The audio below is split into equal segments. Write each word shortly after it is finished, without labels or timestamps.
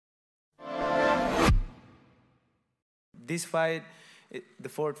this fight, the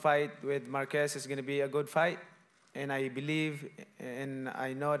fourth fight with Marquez, is going to be a good fight. And I believe and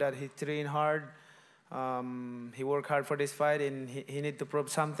I know that he trained hard. He worked hard for this fight, and he need to prove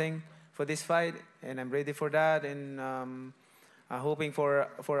something for this fight. And I'm ready for that. And I'm hoping for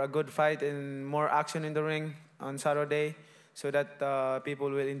a good fight and more action in the ring on Saturday, so that people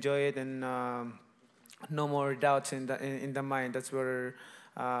will enjoy it, and no more doubts in the mind. That's what we're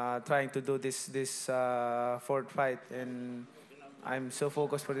trying to do this fourth fight, and I'm so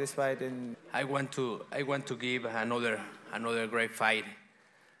focused for this fight. And I want to give another great fight.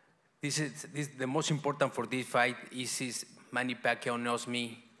 This the most important for this fight is Manny Pacquiao knows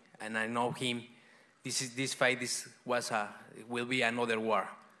me and I know him. This fight will be another war.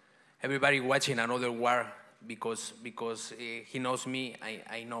 Everybody watching another war because he knows me,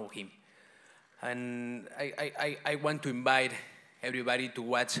 I know him. And I want to invite everybody to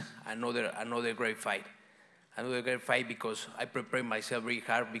watch another great fight. Another great fight, because I prepare myself very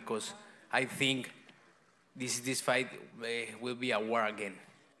hard, because I think this fight will be a war again.